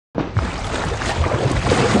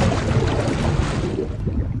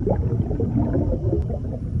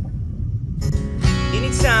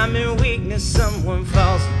weakness, someone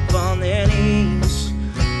falls upon their knees,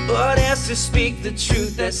 or dares to speak the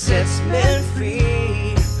truth that sets men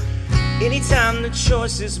free. Anytime the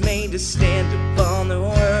choice is made to stand upon the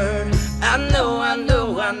word, I know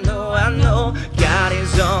God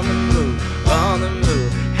is on the move, hallelujah.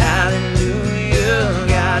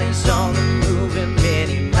 God is on the move in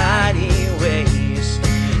many mighty ways.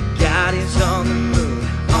 God is on the move,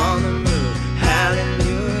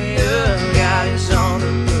 hallelujah. God is on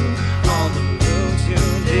the move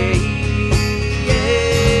today.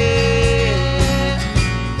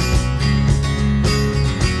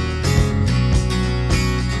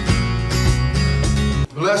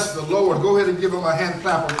 Bless the Lord. Go ahead and give him a hand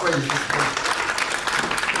clap of praise.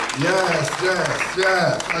 Yes.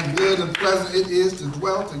 How good and pleasant it is to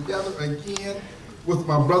dwell together again with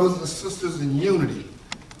my brothers and sisters in unity.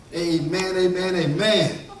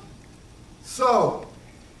 Amen. So,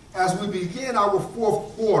 as we begin our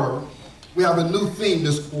fourth quarter, we have a new theme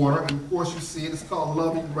this quarter, and of course you see it. It's called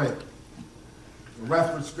Loving Greater. The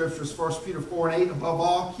reference scripture is 1 Peter 4:8. Above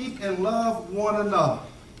all, keep in love one another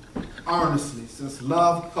earnestly, since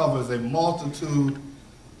love covers a multitude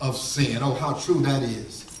of sin. Oh, how true that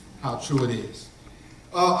is. How true it is.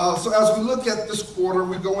 So as we look at this quarter,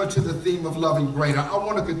 we go into the theme of loving greater. I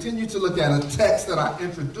want to continue to look at a text that I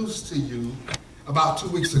introduced to you about 2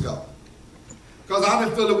 weeks ago, because I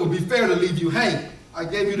didn't feel it would be fair to leave you hanging. I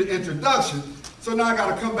gave you the introduction, so now I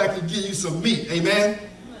got to come back and give you some meat. Amen?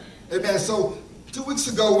 Amen. So 2 weeks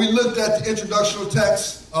ago, we looked at the introductional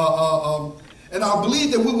text, and I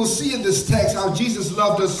believe that we will see in this text how Jesus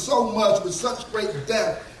loved us so much with such great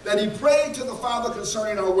depth that he prayed to the Father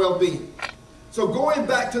concerning our well-being. So going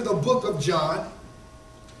back to the book of John,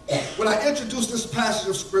 when I introduced this passage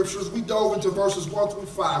of scriptures, we dove into verses 1 through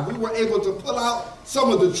 5. We were able to pull out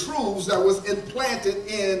some of the truths that was implanted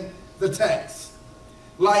in the text,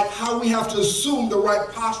 like how we have to assume the right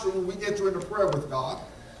posture when we enter into prayer with God,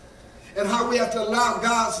 and how we have to allow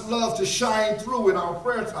God's love to shine through in our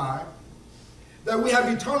prayer time, that we have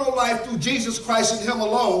eternal life through Jesus Christ and him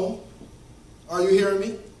alone. Are you hearing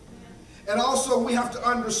me? And also we have to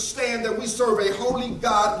understand that we serve a holy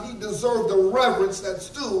God. He deserves the reverence that's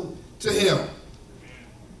due to him.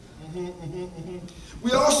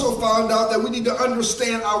 We also found out that we need to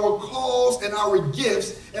understand our calls and our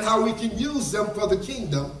gifts and how we can use them for the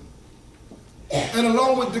kingdom. And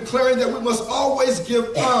along with declaring that we must always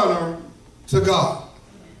give honor to God.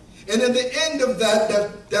 And in the end of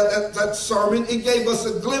that sermon, it gave us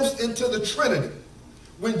a glimpse into the Trinity,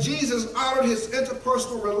 when Jesus honored his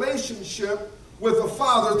interpersonal relationship with the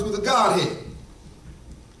Father through the Godhead.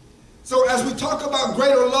 So as we talk about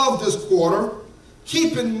greater love this quarter,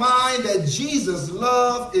 keep in mind that Jesus'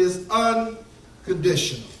 love is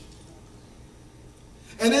unconditional.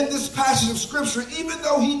 And in this passage of scripture, even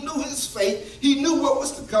though he knew his fate, he knew what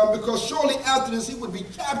was to come, because shortly after this he would be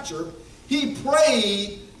captured, he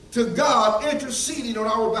prayed to God, interceding on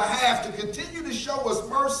our behalf to continue to show us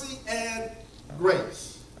mercy and grace.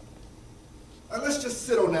 Now let's just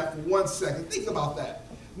sit on that for 1 second. Think about that.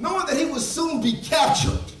 Knowing that he would soon be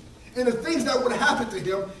captured and the things that would happen to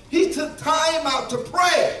him, he took time out to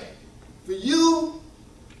pray for you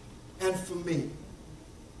and for me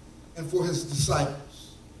and for his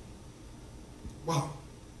disciples. Wow.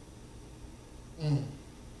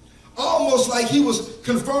 Almost like he was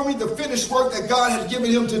confirming the finished work that God had given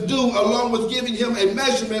him to do, along with giving him a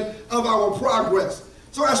measurement of our progress.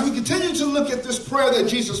 So as we continue to look at this prayer that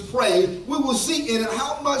Jesus prayed, we will see in it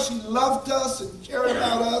how much he loved us and cared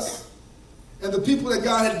about us and the people that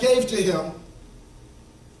God had gave to him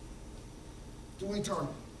through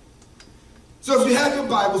eternity. So if you have your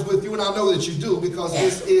Bibles with you, and I know that you do because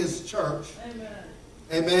this is church. Amen.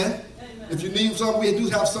 Amen. If you need some, we do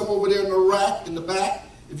have some over there in the rack in the back.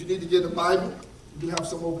 If you need to get a Bible, we do have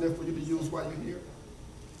some over there for you to use while you're here.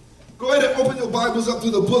 Go ahead and open your Bibles up to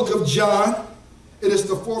the book of John. It is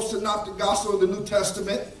the fourth synoptic gospel of the New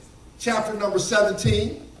Testament, chapter number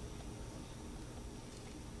 17.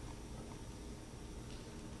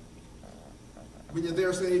 When you're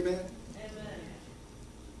there, say amen. Amen.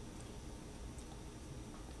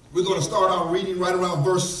 We're going to start our reading right around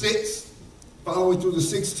verse 6, following through the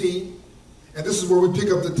 16. And this is where we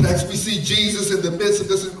pick up the text. We see Jesus in the midst of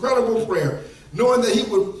this incredible prayer, knowing that he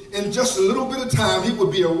would, in just a little bit of time, he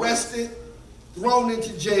would be arrested, thrown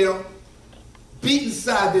into jail, beaten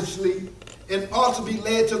savagely, and ought to be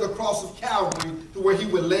led to the cross of Calvary, to where he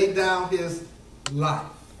would lay down his life.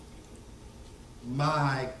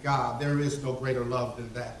 My God, there is no greater love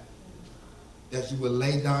than that you would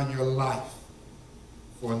lay down your life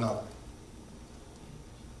for another.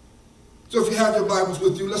 So if you have your Bibles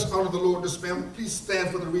with you, let's honor the Lord this morning. Please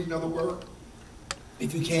stand for the reading of the word,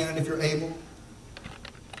 if you can and if you're able.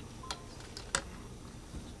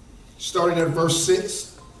 Starting at verse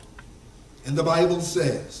 6, and the Bible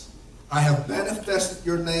says, I have manifested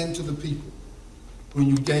your name to the people when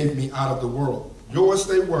you gave me out of the world. Yours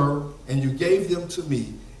they were, and you gave them to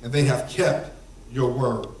me, and they have kept your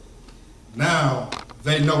word. Now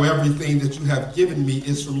they know everything that you have given me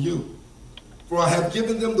is from you. For I have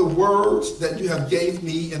given them the words that you have gave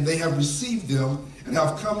me, and they have received them, and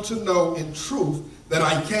have come to know in truth that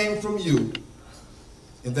I came from you,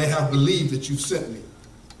 and they have believed that you sent me.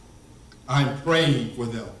 I'm praying for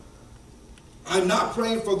them. I'm not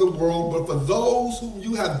praying for the world, but for those whom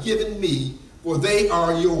you have given me, for they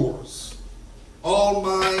are yours. All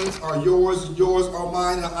minds are yours, and yours are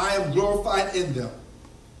mine, and I am glorified in them.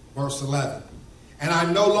 Verse 11. And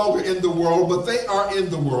I'm no longer in the world, but they are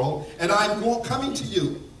in the world, and I'm coming to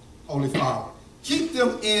you, Holy Father. Keep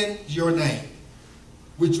them in your name,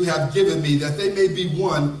 which you have given me, that they may be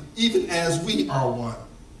one, even as we are one.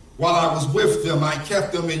 While I was with them, I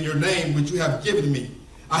kept them in your name, which you have given me.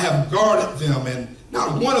 I have guarded them, and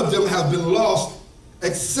not one of them has been lost,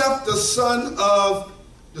 except the son of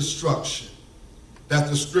destruction, that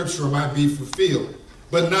the scripture might be fulfilled.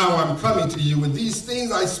 But now I'm coming to you, and these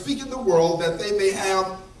things I speak in the world, that they may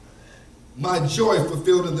have my joy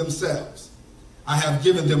fulfilled in themselves. I have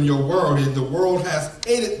given them your word, and the world has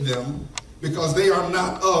hated them, because they are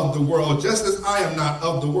not of the world, just as I am not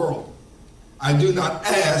of the world. I do not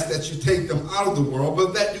ask that you take them out of the world,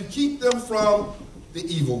 but that you keep them from the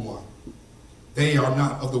evil one. They are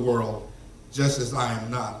not of the world, just as I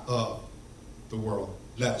am not of the world.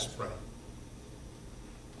 Let us pray.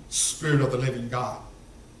 Spirit of the living God,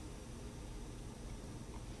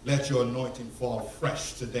 let your anointing fall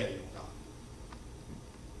fresh today, O God.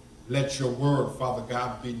 Let your word, Father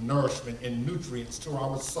God, be nourishment and nutrients to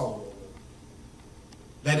our soul, O Lord.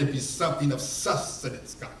 Let it be something of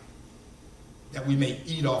sustenance, God, that we may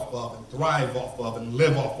eat off of and thrive off of and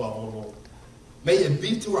live off of, O Lord. May it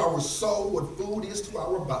be to our soul what food is to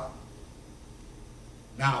our body.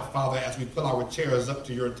 Now, Father, as we put our chairs up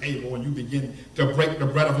to your table and you begin to break the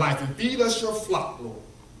bread of life and feed us your flock, Lord,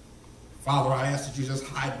 Father, I ask that you just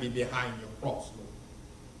hide me behind your cross, Lord.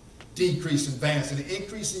 Decrease in Vance and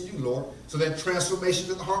increase in you, Lord, so that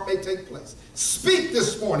transformation in the heart may take place. Speak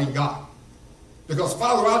this morning, God. Because,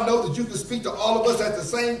 Father, I know that you can speak to all of us at the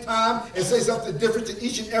same time and say something different to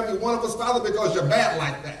each and every one of us, Father, because you're bad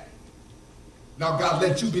like that. Now, God,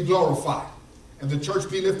 let you be glorified and the church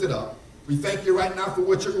be lifted up. We thank you right now for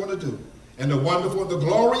what you're going to do. In the wonderful and the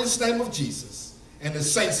glorious name of Jesus. And the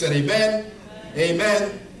saints said amen,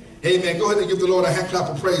 amen, amen. Go ahead and give the Lord a hand clap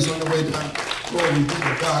of praise on the way down. Glory be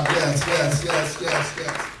to God. Yes, yes, yes,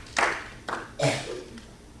 yes, yes.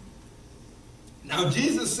 Now,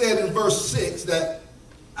 Jesus said in verse 6 that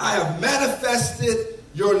I have manifested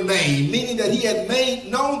your name, meaning that he had made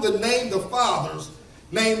known the name, the Father's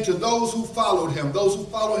name, to those who followed him. Those who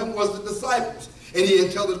followed him was the disciples. And he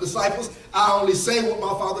had told the disciples, I only say what my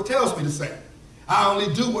Father tells me to say. I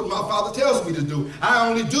only do what my Father tells me to do. I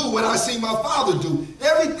only do what I see my Father do.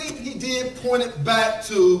 Everything he did pointed back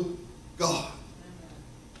to God.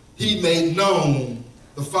 He made known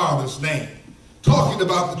the Father's name. Talking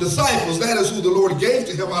about the disciples, that is who the Lord gave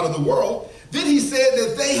to him out of the world. Then he said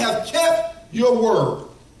that they have kept your word.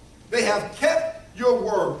 They have kept your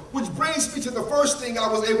word. Which brings me to the first thing I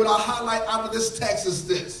was able to highlight out of this text is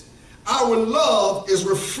this. Our love is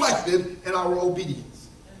reflected in our obedience.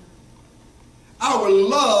 Our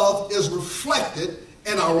love is reflected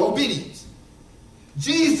in our obedience.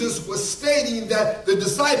 Jesus was stating that the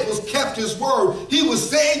disciples kept his word. He was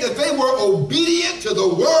saying that they were obedient to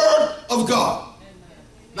the word of God.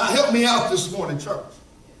 Now help me out this morning, church.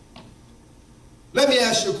 Let me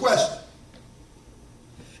ask you a question.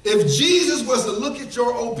 If Jesus was to look at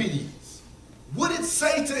your obedience, would it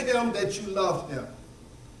say to him that you loved him?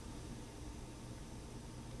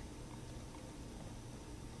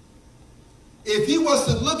 If he was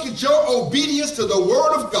to look at your obedience to the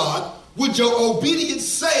word of God, would your obedience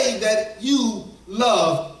say that you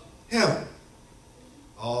love him?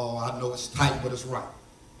 Oh, I know it's tight, but it's right.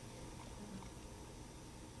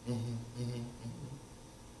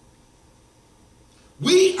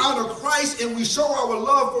 We honor Christ and we show our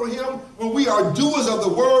love for him when we are doers of the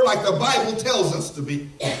word like the Bible tells us to be.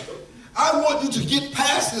 I want you to get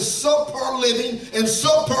past this subpar living and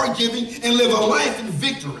subpar giving and live a life in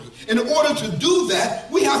victory. In order to do that,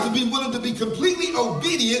 we have to be willing to be completely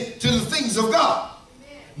obedient to the things of God.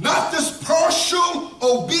 Not this partial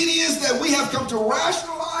obedience that we have come to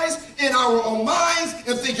rationalize in our own minds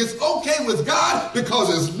and think it's okay with God, because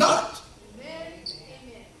it's not.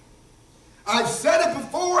 I've said it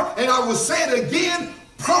before and I will say it again.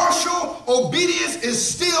 Partial obedience is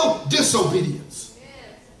still disobedience.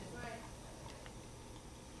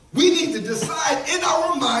 We need to decide in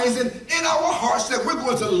our minds and in our hearts that we're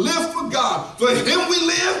going to live for God. For him we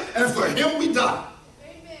live and for him we die.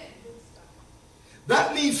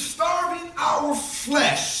 That means starving our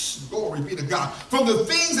flesh, glory be to God, from the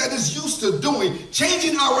things that it's used to doing,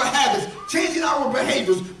 changing our habits, changing our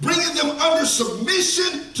behaviors, bringing them under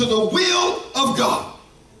submission to the will of God.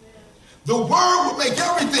 The word will make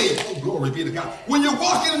everything, oh glory be to God. When you're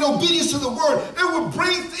walking in obedience to the word, it will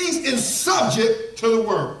bring things in subject to the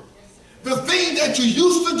word. The thing that you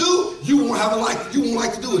used to do, you won't like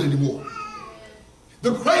to do it anymore.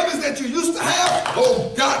 The cravings that you used to have,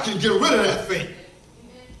 oh, God can get rid of that thing.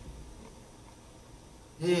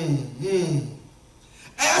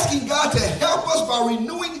 Asking God to help us by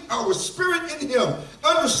renewing our spirit in him.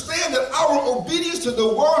 Understand that our obedience to the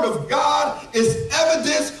word of God is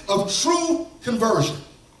evidence of true conversion.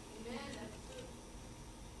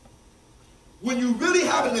 When you really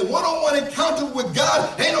have a one-on-one encounter with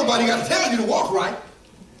God, ain't nobody got to tell you to walk right.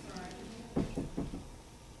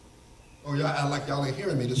 Oh, y'all act like y'all ain't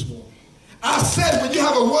hearing me this morning. I said when you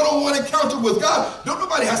have a one-on-one encounter with God,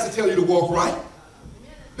 nobody has to tell you to walk right.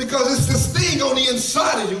 Because it's this thing on the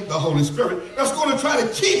inside of you, the Holy Spirit, that's going to try to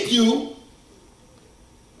keep you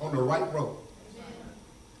on the right road.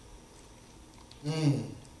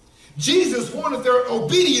 Jesus wanted their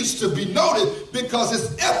obedience to be noted because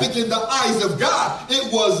it's epic in the eyes of God.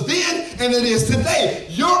 It was then and it is today.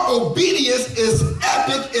 Your obedience is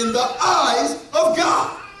epic in the eyes of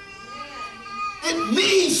God. It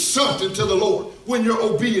means something to the Lord when you're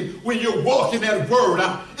obedient, when you're walking that word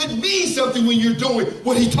out. It means something when you're doing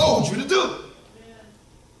what he told you to do.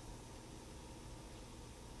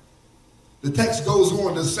 The text goes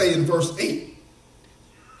on to say in verse 8,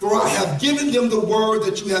 for I have given them the word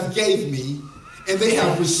that you have gave me, and they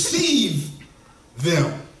have received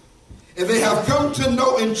them. And they have come to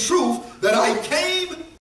know in truth that I came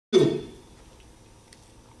to.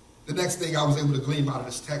 The next thing I was able to glean out of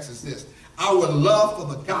this text is this. Our love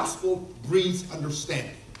for the gospel breeds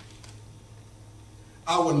understanding.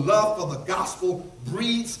 Our love for the gospel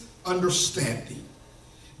breeds understanding.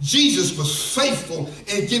 Jesus was faithful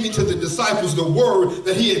in giving to the disciples the word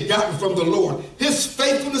that he had gotten from the Lord. His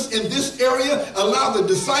faithfulness in this area allowed the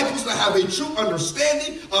disciples to have a true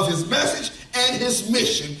understanding of his message and his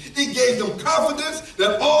mission. It gave them confidence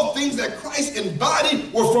that all things that Christ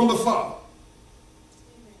embodied were from the Father.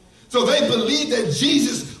 So they believed that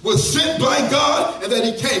Jesus was sent by God and that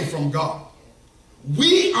he came from God.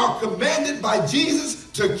 We are commanded by Jesus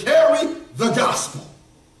to carry the gospel.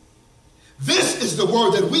 This is the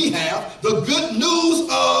word that we have, the good news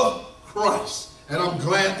of Christ. And I'm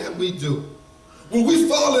glad that we do. When we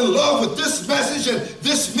fall in love with this message and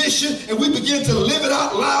this mission and we begin to live it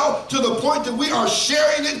out loud to the point that we are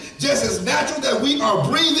sharing it just as natural that we are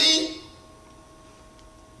breathing,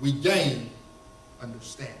 we gain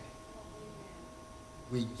understanding.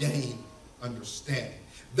 We gain understanding.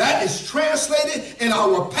 That is translated in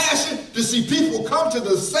our passion to see people come to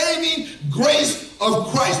the saving grace of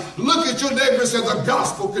Christ. Look at your neighbor and say the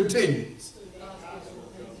gospel continues.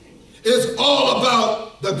 It's all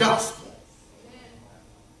about the gospel.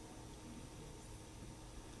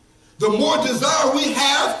 The more desire we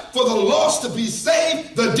have for the lost to be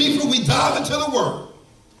saved, the deeper we dive into the word.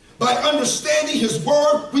 By understanding his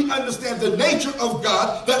word, we understand the nature of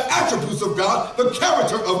God, the attributes of God, the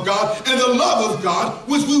character of God, and the love of God,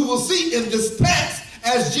 which we will see in this text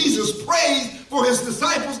as Jesus prays for his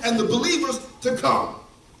disciples and the believers to come.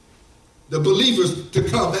 The believers to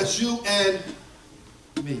come. That's you and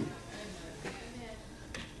me.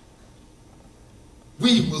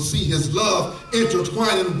 We will see his love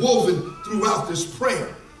intertwined and woven throughout this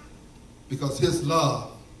prayer because his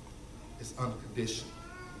love is unconditional.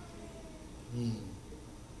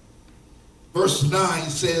 Verse 9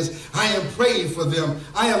 says, I am praying for them.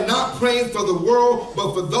 I am not praying for the world,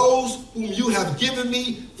 but for those whom you have given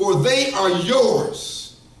me, for they are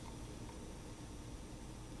yours.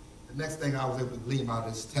 The next thing I was able to glean out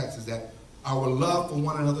of this text is that our love for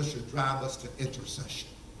one another should drive us to intercession.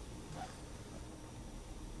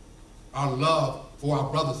 Our love for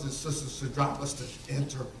our brothers and sisters should drive us to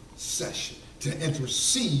intercession, to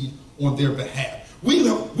intercede on their behalf. We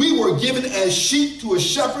were given as sheep to a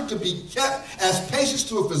shepherd to be kept, as patients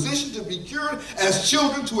to a physician to be cured, as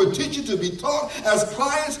children to a teacher to be taught, as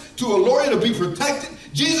clients to a lawyer to be protected.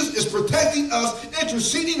 Jesus is protecting us,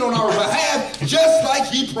 interceding on our behalf, just like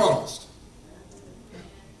he promised.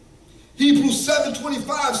 Hebrews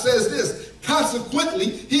 7:25 says this, Consequently,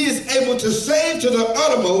 he is able to save to the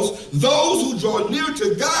uttermost those who draw near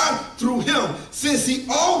to God through him, since he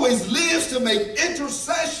always lives to make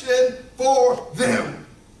intercession for them.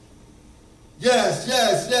 Yes,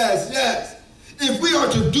 yes, yes, yes. If we are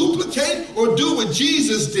to duplicate or do what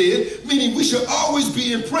Jesus did, meaning we should always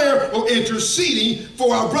be in prayer or interceding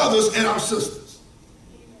for our brothers and our sisters.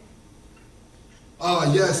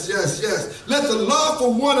 Ah, yes, yes, yes. Let the love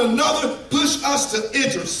for one another push us to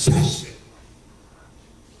intercession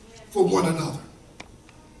for one another,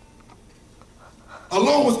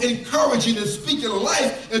 along with encouraging and speaking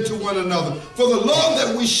life into one another. For the love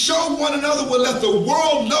that we show one another will let the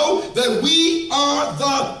world know that we are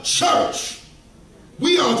the church.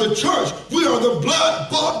 We are the church. We are the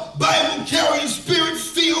blood-bought, Bible-carrying,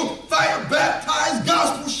 spirit-filled, fire-baptized,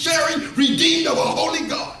 gospel-sharing, redeemed of a holy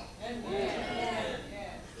God.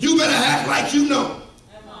 You better act like you know.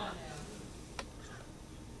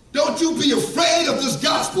 Don't you be afraid of this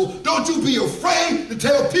gospel. Don't you be afraid to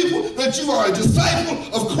tell people that you are a disciple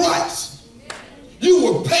of Christ. You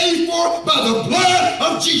were paid for by the blood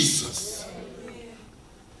of Jesus.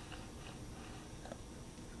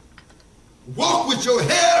 Walk with your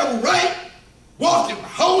head upright. Walk in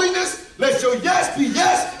holiness. Let your yes be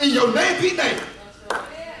yes and your nay be nay.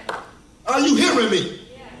 Are you hearing me?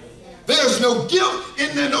 There's no guilt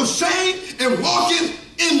and there's no shame in walking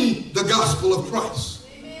in the gospel of Christ.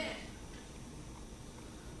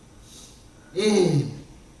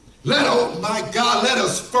 Oh my God, let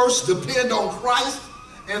us first depend on Christ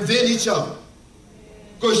and then each other.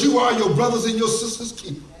 Because you are your brothers and your sisters'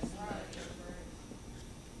 keeper.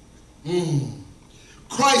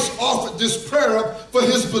 Christ offered this prayer up for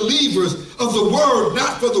his believers of the word,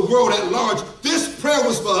 not for the world at large. This prayer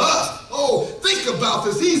was for us. Oh, think about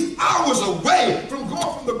this. He's hours away from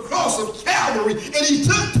going from the cross of Calvary, and he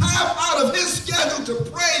took time out of his schedule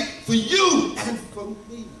to pray for you and for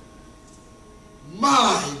me.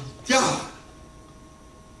 My God.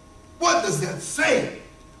 What does that say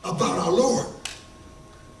about our Lord?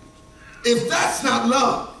 If that's not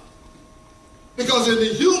love, because in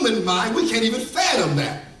the human mind, we can't even fathom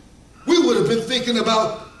that. We would have been thinking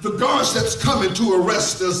about the guards that's coming to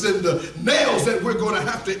arrest us and the nails that we're going to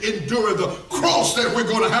have to endure, the cross that we're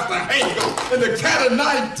going to have to hang on, and the cat of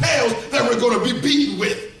nine tails that we're going to be beaten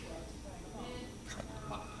with.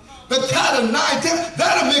 The cat of nine tails,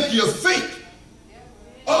 that'll make you think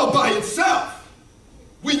all by itself.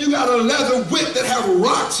 When you got a leather whip that have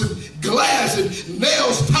rocks and glass and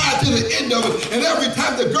nails tied to the end of it, and every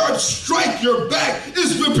time the guards strike your back,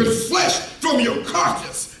 it's ripping flesh from your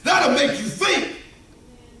carcass. That'll make you think.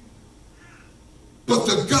 But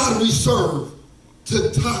the God we serve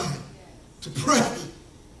took time to pray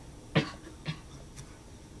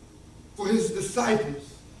for his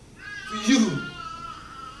disciples, for you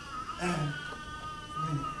and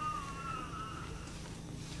for me.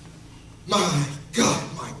 My God,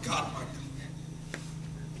 my God, my God.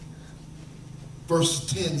 Verse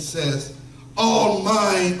 10 says, all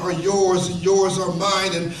mine are yours and yours are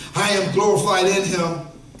mine, and I am glorified in him.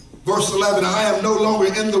 Verse 11, I am no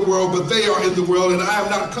longer in the world, but they are in the world, and I am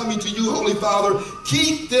not coming to you, Holy Father.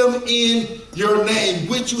 Keep them in your name,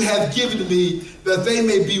 which you have given me, that they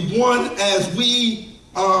may be one as we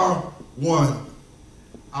are one.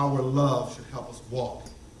 Our love should help us walk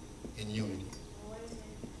in unity.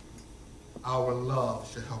 Our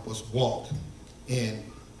love should help us walk in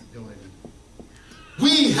unity.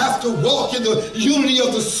 We have to walk in the unity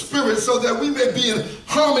of the Spirit so that we may be in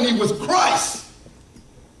harmony with Christ.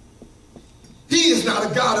 He is not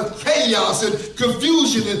a God of chaos and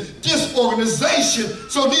confusion and disorganization,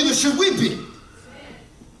 so neither should we be.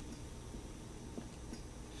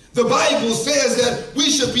 The Bible says that we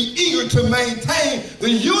should be eager to maintain the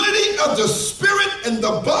unity of the Spirit and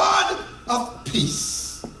the bond of peace.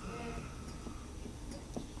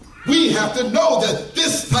 We have to know that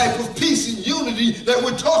this type of peace and unity that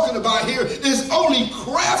we're talking about here is only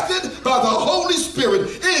crafted by the Holy Spirit.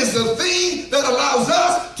 It is the thing that allows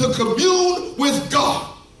us to commune with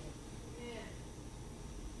God.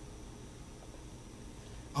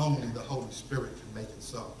 Only the Holy Spirit can make it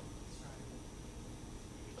so.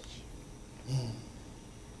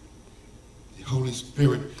 The Holy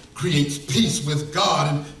Spirit creates peace with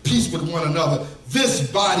God and peace with one another.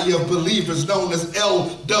 This body of believers known as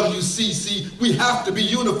LWCC, we have to be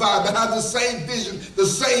unified, but have the same vision, the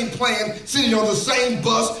same plan, sitting on the same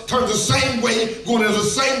bus, turned the same way, going in the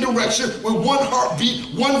same direction, with one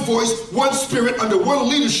heartbeat, one voice, one spirit, under one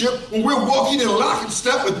leadership. When we're walking in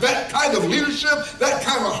lockstep with that kind of leadership, that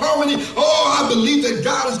kind of harmony, oh, I believe that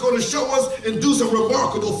God is going to show us and do some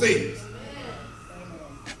remarkable things.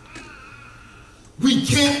 We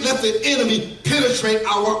can't let the enemy penetrate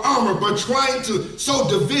our armor by trying to sow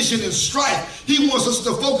division and strife. He wants us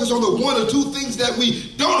to focus on the one or two things that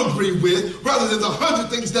we don't agree with rather than the 100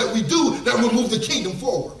 things that we do that will move the kingdom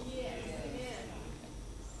forward.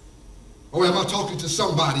 Or am I talking to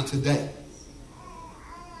somebody today?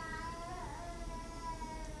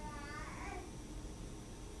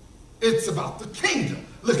 It's about the kingdom.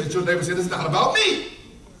 Look at your neighbor and say, it's not about me.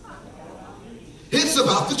 It's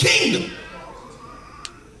about the kingdom.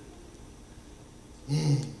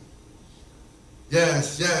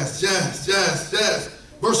 Yes, yes, yes, yes, yes.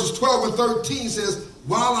 Verses 12 and 13 says,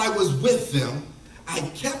 while I was with them, I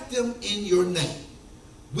kept them in your name,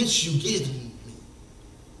 which you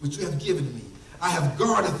have given me. I have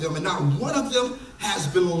guarded them, and not one of them has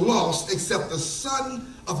been lost except the son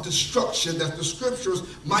of destruction, that the scriptures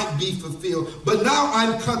might be fulfilled. But now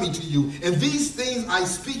I'm coming to you, and these things I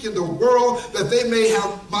speak in the world, that they may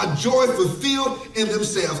have my joy fulfilled in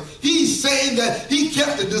themselves. He's saying that he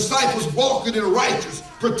kept the disciples walking in righteousness,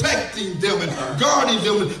 protecting them and guarding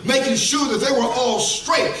them and making sure that they were all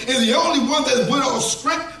straight. And the only one that went all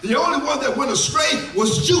straight, the only one that went astray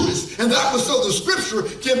was Judas. And that was so the scripture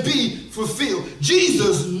can be fulfilled.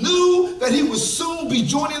 Jesus knew that he would soon be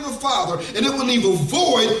joining the Father, and it would leave a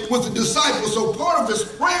void with the disciples. So part of his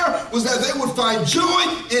prayer was that they would find joy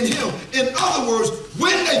in him. In other words,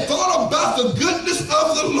 when they thought about the goodness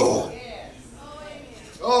of the Lord.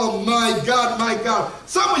 Oh my God, my God.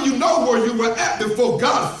 Some of you know where you were at before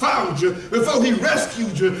God found you, before he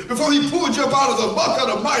rescued you, before he pulled you up out of the muck of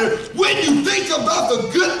the mire. When you think about the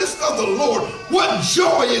goodness of the Lord, what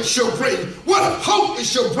joy it shall bring, what hope it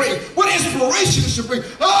shall bring, what inspiration it shall bring.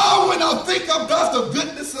 Oh, when I think about the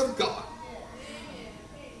goodness of God.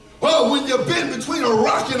 Oh, when you've been between a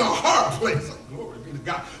rock and a hard place. Glory be to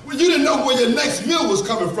God. When you didn't know where your next meal was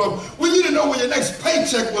coming from, when you didn't know where your next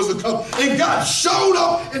paycheck was to come, and God showed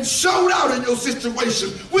up and showed out in your situation.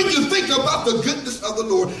 When you think about the goodness of the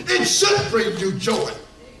Lord, it should bring you joy.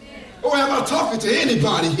 Or am I talking to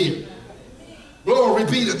anybody here? Glory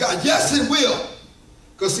be to God. Yes, it will.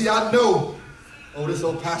 Because see, I know, oh, this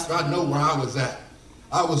old pastor, I know where I was at.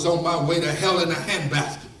 I was on my way to hell in a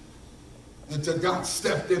handbasket until God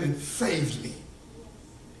stepped in and saved me.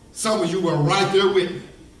 Some of you were right there with me.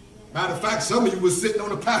 Matter of fact, some of you were sitting on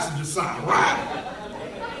the passenger side, right?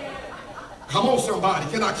 Come on, somebody.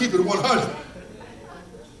 Can I keep it 100?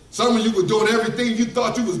 Some of you were doing everything you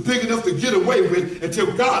thought you was big enough to get away with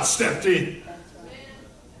until God stepped in.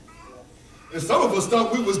 And some of us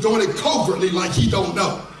thought we was doing it covertly like he don't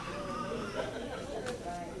know.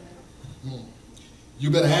 You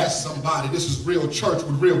better ask somebody. This is real church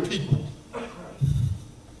with real people.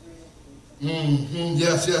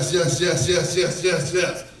 Yes, yes, yes, yes, yes, yes, yes,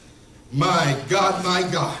 yes. My God, my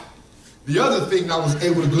God. The other thing I was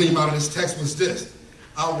able to glean out of this text was this.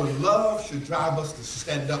 Our love should drive us to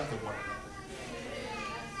stand up for one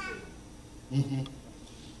another.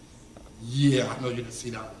 Yeah, I know you didn't see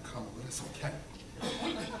that one coming, but it's okay.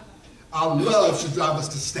 Our love should drive us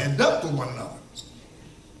to stand up for one another.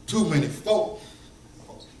 Too many folk,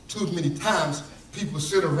 too many times, people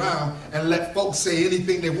sit around and let folks say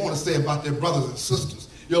anything they want to say about their brothers and sisters.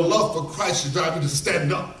 Your love for Christ should drive you to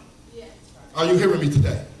stand up. Are you hearing me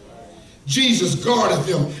today? Jesus guarded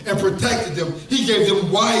them and protected them. He gave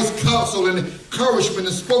them wise counsel and encouragement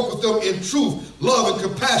and spoke with them in truth, love, and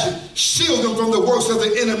compassion. Shield them from the works of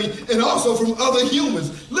the enemy and also from other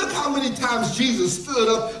humans. Look how many times Jesus stood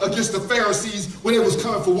up against the Pharisees when they was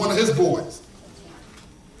coming for one of his boys.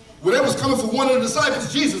 When they was coming for one of the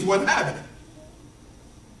disciples, Jesus wasn't having it.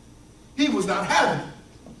 He was not having it.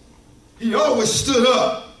 He always stood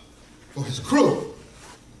up for his crew.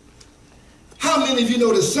 How many of you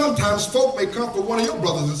know that sometimes folk may come for one of your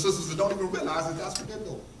brothers and sisters and don't even realize that that's what they're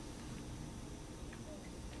doing?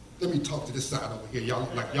 Let me talk to this side over here. Y'all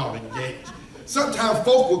look like y'all engaged. Sometimes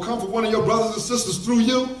folk will come for one of your brothers and sisters through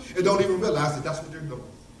you and don't even realize that that's what they're doing.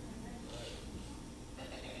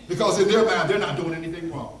 Because in their mind, they're not doing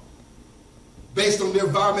anything wrong. Based on their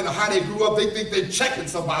environment and how they grew up, they think they're checking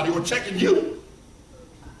somebody or checking you.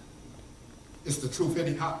 It's the truth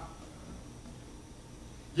anyhow.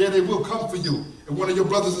 Yeah, they will come for you and one of your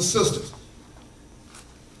brothers and sisters.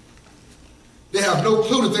 They have no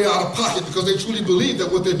clue that they're out of pocket because they truly believe that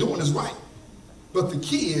what they're doing is right. But the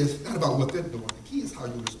key is not about what they're doing. The key is how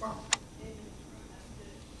you respond.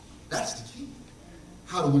 That's the key.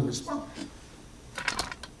 How do we respond?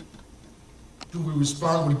 Do we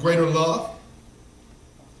respond with greater love,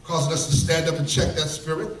 causing us to stand up and check that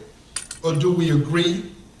spirit? Or do we agree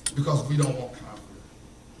because we don't want conflict?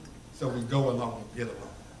 So we go along and get along.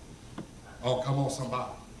 Oh, come on,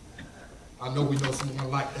 somebody. I know we know someone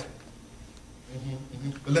like that.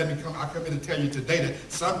 But I come in to tell you today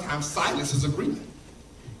that sometimes silence is agreement.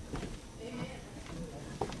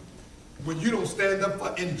 When you don't stand up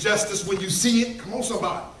for injustice when you see it, come on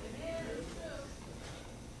somebody.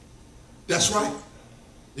 That's right.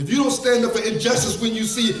 If you don't stand up for injustice when you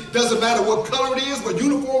see it, doesn't matter what color it is, what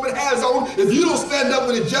uniform it has on, if you don't stand up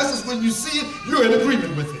with injustice when you see it, you're in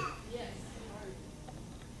agreement with it. Yes.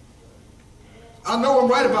 I know I'm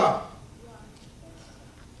right about it.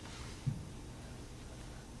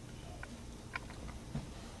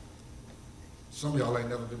 Some of y'all ain't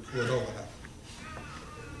never been pulled over.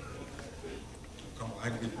 Come on, I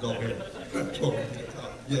can go here.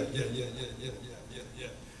 Yeah.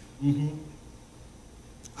 Mm-hmm.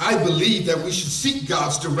 I believe that we should seek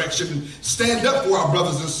God's direction and stand up for our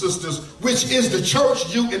brothers and sisters, which is the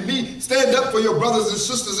church, you and me. Stand up for your brothers and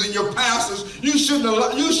sisters and your pastors. You shouldn't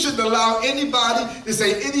allow anybody to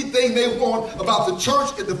say anything they want about the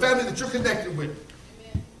church and the family that you're connected with.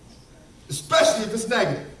 Amen. Especially if it's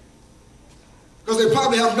negative. Because they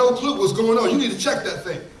probably have no clue what's going on. You need to check that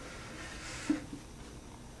thing.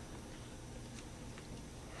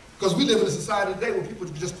 Because we live in a society today where people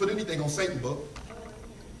just put anything on Satan's book.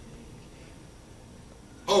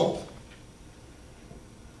 Oh,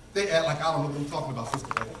 they act like I don't know what I'm talking about,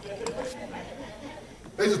 Sister Betty.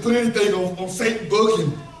 They just put anything on Satan's book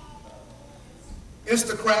and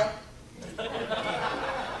Instacrap.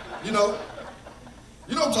 You know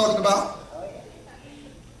what I'm talking about.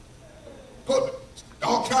 Put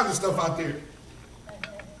all kinds of stuff out there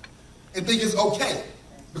and think it's okay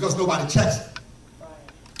because nobody checks it.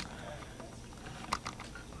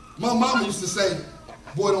 My mama used to say,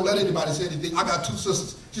 boy, don't let anybody say anything. I got 2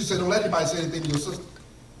 sisters. She said, don't let anybody say anything to your sister.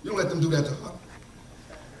 You don't let them do that to her.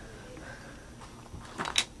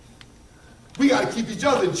 We got to keep each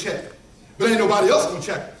other in check. But ain't nobody else going to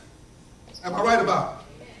check it. Am I right about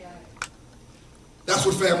it? That's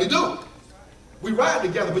what family do. We ride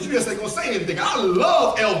together, but you just ain't going to say anything. I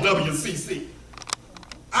love LWCC.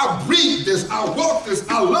 I breathe this. I walk this.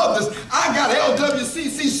 I love this. I got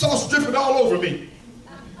LWCC sauce dripping all over me.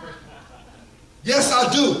 Yes,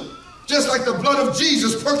 I do. Just like the blood of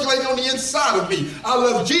Jesus percolating on the inside of me. I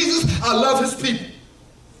love Jesus. I love his people.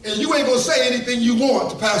 And you ain't going to say anything you want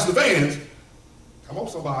to Pastor Vance. Come on,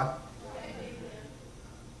 somebody.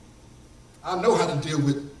 I know how to deal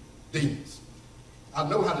with demons. I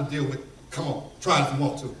know how to deal with, come on, try if you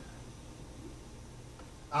want to.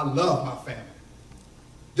 I love my family.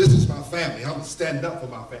 This is my family. I'm going to stand up for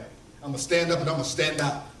my family. I'm going to stand up and I'm going to stand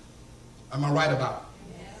out. Am I right about it?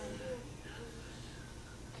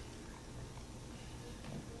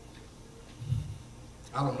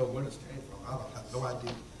 I don't know where this came from. I don't have no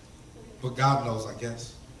idea. But God knows, I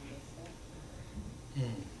guess.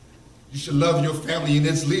 You should love your family and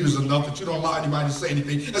its leaders enough that you don't allow anybody to say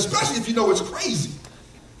anything, especially if you know it's crazy.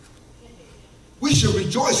 We should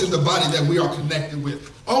rejoice in the body that we are connected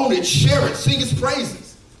with. Own it, share it, sing its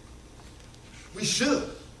praises. We should.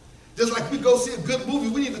 Just like we go see a good movie,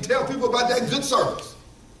 we need to tell people about that good service.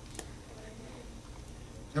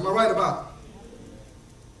 Am I right about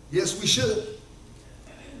it? Yes, we should.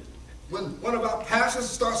 When one of our pastors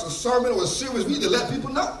starts a sermon or a series, we need to let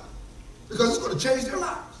people know because it's going to change their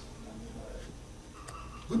lives.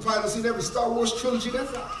 We probably have seen every Star Wars trilogy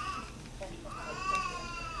that's out.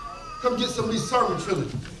 Come get some of these sermon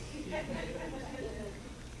trilogies.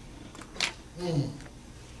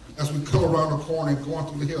 As we come around the corner and going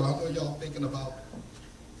through the hill, I know y'all thinking about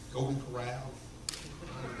Golden Corral,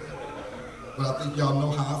 but I think y'all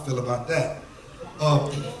know how I feel about that.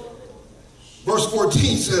 Verse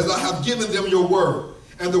 14 says, I have given them your word,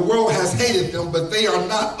 and the world has hated them, but they are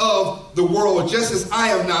not of the world, just as I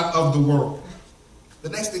am not of the world. The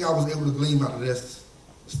next thing I was able to glean out of this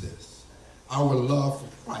is this. Our love for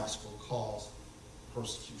Christ will cause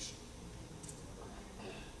persecution.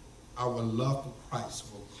 Our love for Christ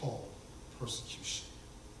will cause persecution.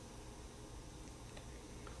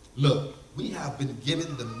 Look, we have been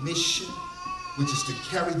given the mission, which is to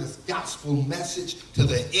carry this gospel message to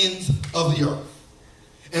the ends of the earth.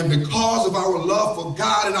 And because of our love for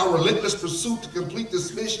God and our relentless pursuit to complete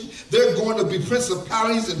this mission, there are going to be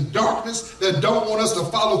principalities in darkness that don't want us to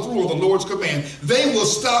follow through on the Lord's command. They will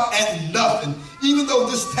stop at nothing. Even though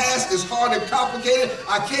this task is hard and complicated,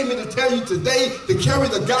 I came in to tell you today to carry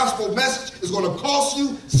the gospel message is going to cost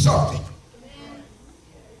you something.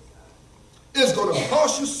 It's going to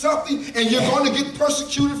cost you something, and you're going to get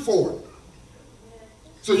persecuted for it.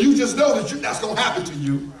 So you just know that that's going to happen to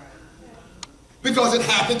you because it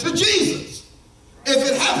happened to Jesus.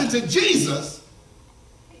 If it happened to Jesus,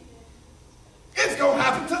 it's going to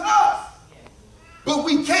happen to us. But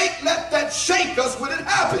we can't let that shake us when it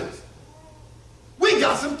happens. We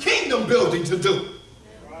some kingdom building to do.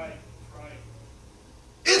 Right.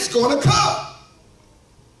 It's going to come.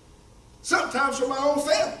 Sometimes from my own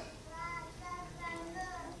family.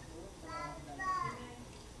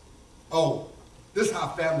 Oh, this is how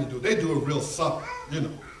family do. They do it real subtle, you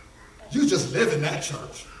know. You just live in that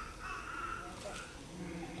church.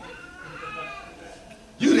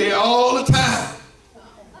 You there all the time.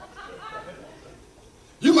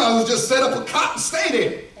 You might as well just set up a cot and stay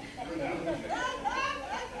there.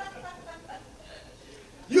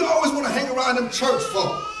 You always want to hang around them church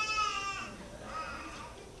folk.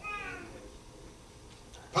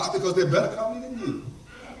 Probably because they're better company than you.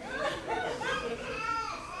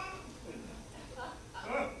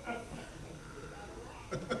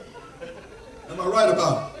 Am I right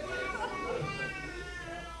about it?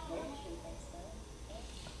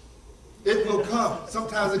 It will come.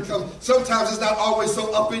 Sometimes it comes. Sometimes it's not always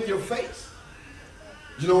so up in your face.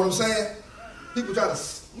 You know what I'm saying? People try to,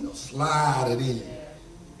 slide it in.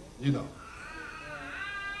 You know.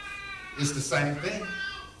 It's the same thing.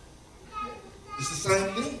 It's the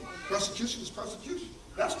same thing. Persecution is persecution.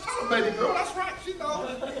 That's tell her, baby girl. That's right. She knows.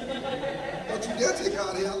 Don't you dare take her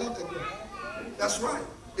out of here. I love that girl. That's right.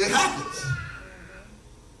 It happens.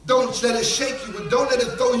 Don't let it shake you, but don't let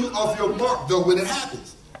it throw you off your mark, though, when it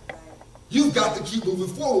happens. You've got to keep moving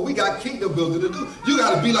forward. We got kingdom building to do. You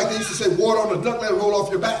got to be like they used to say, water on the duck, let it roll off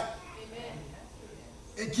your back. Amen.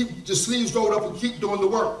 And keep your sleeves rolled up and keep doing the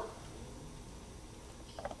work.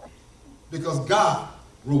 Because God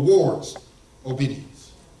rewards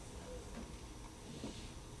obedience.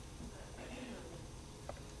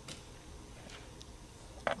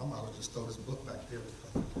 I might as well just throw this book back there.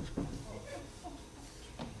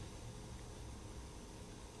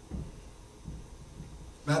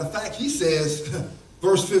 Matter of fact, he says,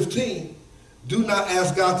 verse 15, do not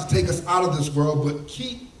ask God to take us out of this world, but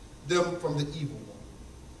keep them from the evil one.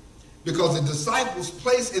 Because the disciples'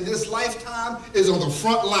 place in this lifetime is on the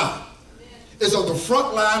front line. It's on the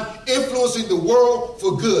front line, influencing the world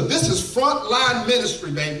for good. This is front line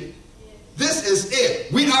ministry, baby. This is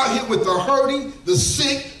it. We out here with the hurting, the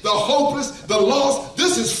sick, the hopeless, the lost.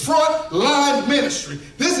 This is front line ministry.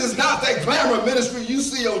 This is not that glamour ministry you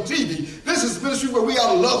see on TV. This is ministry where we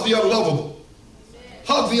ought to love the unlovable,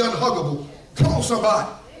 hug the unhuggable. Come on, somebody.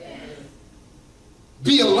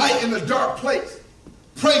 Be a light in a dark place.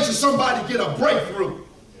 Pray to somebody get a breakthrough.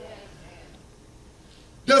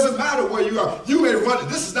 Doesn't matter where you are. You may run it.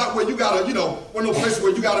 This is not where you got to, one of those places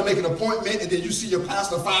where you got to make an appointment and then you see your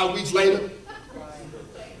pastor 5 weeks later.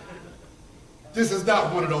 This is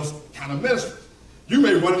not one of those kind of ministries. You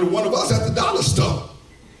may run into one of us at the dollar store.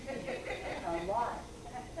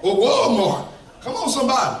 Or Walmart. Come on,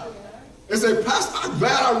 somebody. And say, Pastor, I'm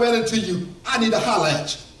glad I ran into you. I need to holler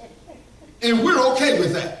at you. And we're okay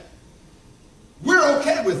with that. We're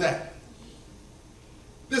okay with that.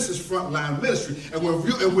 This is frontline ministry. And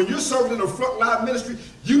when you're serving in a frontline ministry,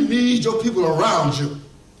 you need your people around you.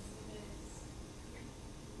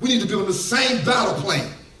 We need to be on the same battle plan.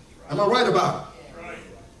 Am I right about it? Right.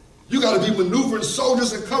 You got to be maneuvering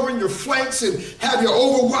soldiers and covering your flanks and have your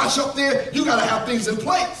overwatch up there. You got to have things in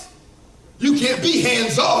place. You can't be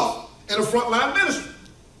hands off in a frontline ministry.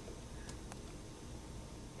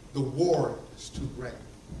 The war is too great.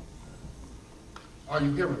 Are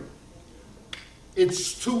you hearing me?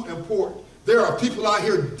 It's too important. There are people out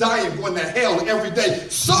here dying, going to hell every day.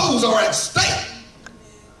 Souls are at stake.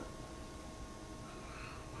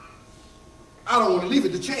 I don't want to leave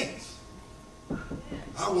it to chance.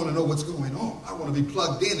 I want to know what's going on. I want to be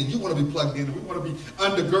plugged in, and you want to be plugged in, and we want to be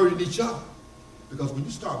undergirding each other. Because when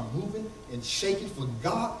you start moving and shaking for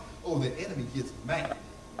God, the enemy gets mad.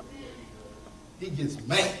 He gets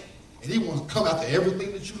mad, and he wants to come after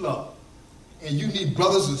everything that you love. And you need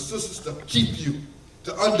brothers and sisters to keep you,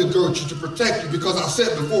 to undergird you, to protect you. Because I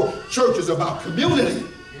said before, church is about community.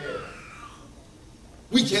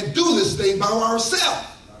 We can't do this thing by ourselves.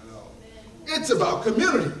 It's about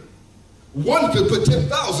community. One could put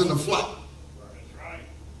 10,000 to flight.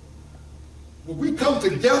 When we come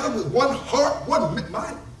together with one heart,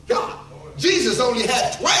 my God. Jesus only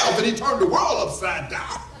had 12 and he turned the world upside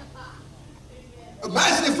down.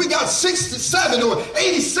 Imagine if we got 67 or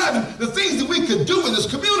 87, the things that we could do in this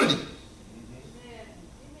community.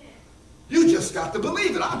 You just got to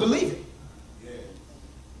believe it. I believe it.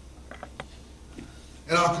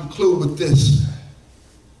 And I'll conclude with this.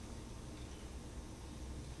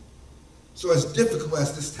 So as difficult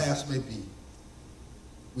as this task may be,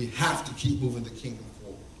 we have to keep moving the kingdom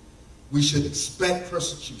forward. We should expect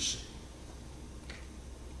persecution,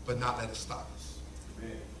 but not let it stop us.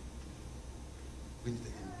 Amen. We need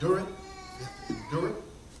to endure it. We have to endure it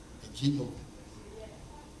and keep moving.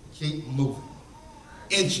 keep moving.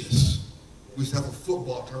 Inches. We used to have a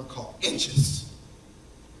football term called inches.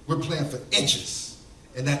 We're playing for inches,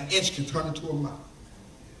 and that inch can turn into a mile.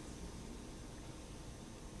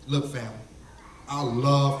 Look, family, our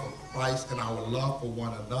love for Christ and our love for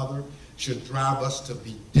one another should drive us to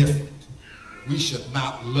be different. We should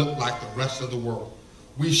not look like the rest of the world.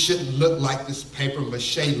 We shouldn't look like this paper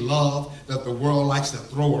mache love that the world likes to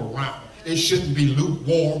throw around. It shouldn't be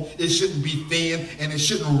lukewarm. It shouldn't be thin, and it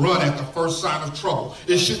shouldn't run at the first sign of trouble.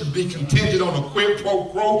 It shouldn't be contingent on a quid pro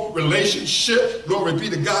quo relationship. Glory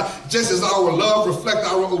be to God. Just as our love reflects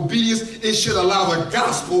our obedience, it should allow the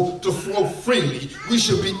gospel to flow freely. We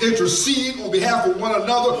should be interceding on behalf of one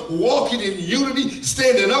another, walking in unity,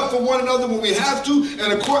 standing up for one another when we have to,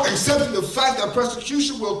 and of course accepting the fact that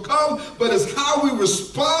persecution will come, but it's how we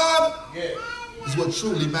respond is what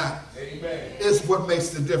truly matters. Amen. It's what makes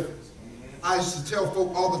the difference. I used to tell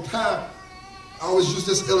folk all the time, I always use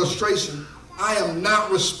this illustration, I am not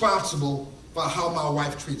responsible for how my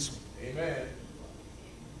wife treats me. Amen.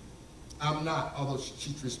 I'm not, although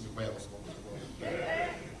she treats me well.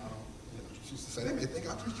 She used to say, they may think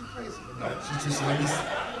I treat you crazy. But no, she treats me,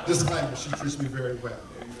 disclaimer, she treats me very well.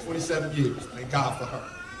 27 years, thank God for her.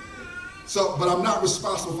 So, but I'm not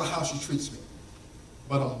responsible for how she treats me.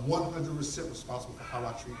 But I'm 100% responsible for how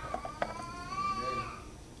I treat her.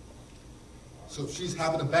 So if she's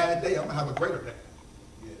having a bad day, I'm going to have a greater day.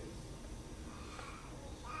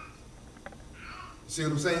 See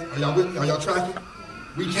what I'm saying? Are y'all with me? Are y'all tracking?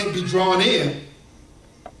 We can't be drawn in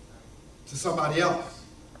to somebody else.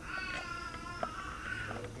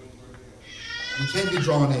 We can't be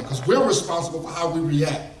drawn in because we're responsible for how we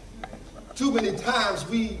react. Too many times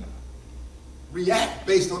we react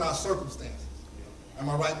based on our circumstances. Am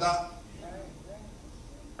I right, Doc?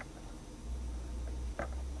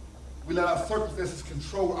 We let our circumstances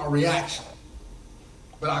control our reaction.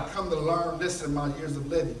 But I come to learn this in my years of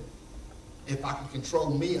living. If I can control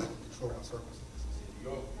me, I can control my circumstances.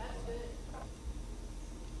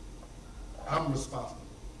 I'm responsible.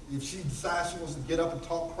 If she decides she wants to get up and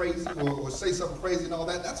talk crazy or say something crazy and all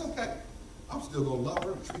that, that's okay. I'm still going to love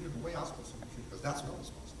her and treat her the way I'm supposed to be treated because that's what I'm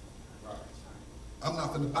supposed to do. Right. I'm not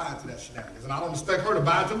going to buy into that shenanigans. And I don't expect her to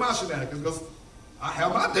buy into my shenanigans because I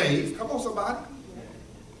have my days. Come on, somebody.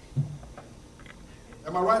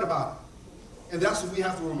 Am I right about it? And that's what we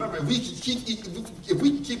have to remember. If we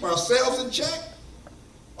can keep ourselves in check,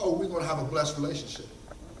 oh, we're going to have a blessed relationship.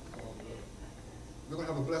 We're going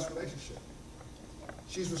to have a blessed relationship.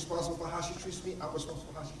 She's responsible for how she treats me. I'm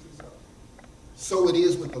responsible for how she treats her. So it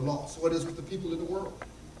is with the law. So it is with the people in the world.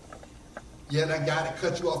 Yeah, that guy that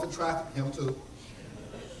cut you off in traffic, him too.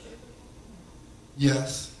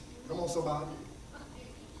 Yes. Come on, somebody.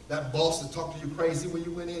 That boss that talked to you crazy when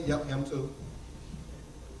you went in, yep, him too.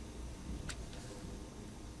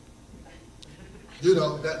 You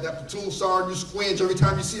know, that platoon sergeant, you squinch every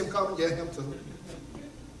time you see him coming, yeah, him too.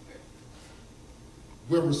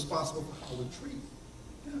 We're responsible for how we treat.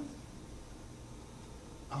 Yeah.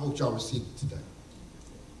 I hope y'all receive it today.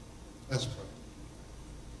 Let's pray.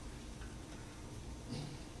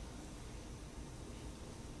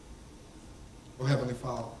 Oh, Heavenly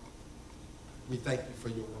Father, we thank you for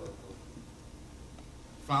your word.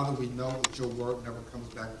 Father, we know that your word never comes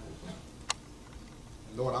back void.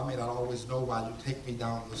 Lord, I may not always know why you take me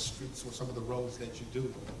down the streets or some of the roads that you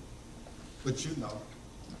do, but you know.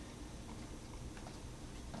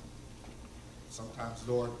 Sometimes,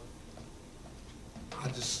 Lord, I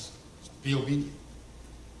just be obedient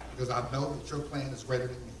because I know that your plan is greater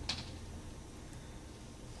than me.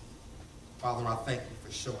 Father, I thank you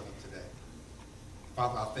for showing up today.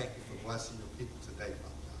 Father, I thank you for blessing your people today,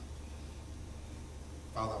 Father God.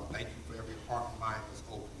 Father, I thank you for every heart and mind that's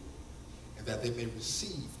open, and that they may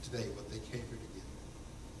receive today what they came here to get.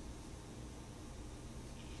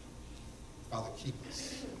 Father, keep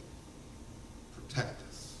us, protect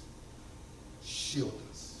us, shield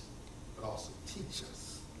us, but also teach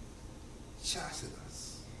us, chasten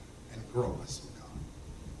us, and grow us, oh God,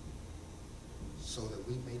 so that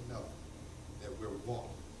we may know that we're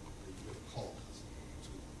walking where you have called us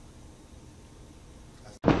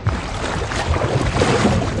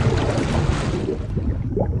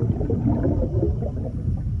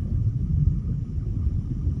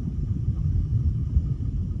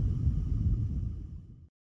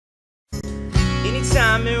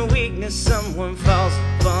Anytime in weakness someone falls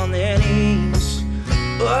upon their knees,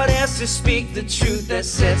 Lord has to speak the truth that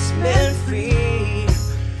sets men free.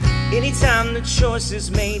 Anytime the choice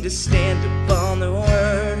is made to stand upon the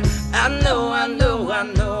word, I know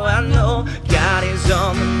God is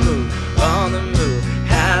on the move.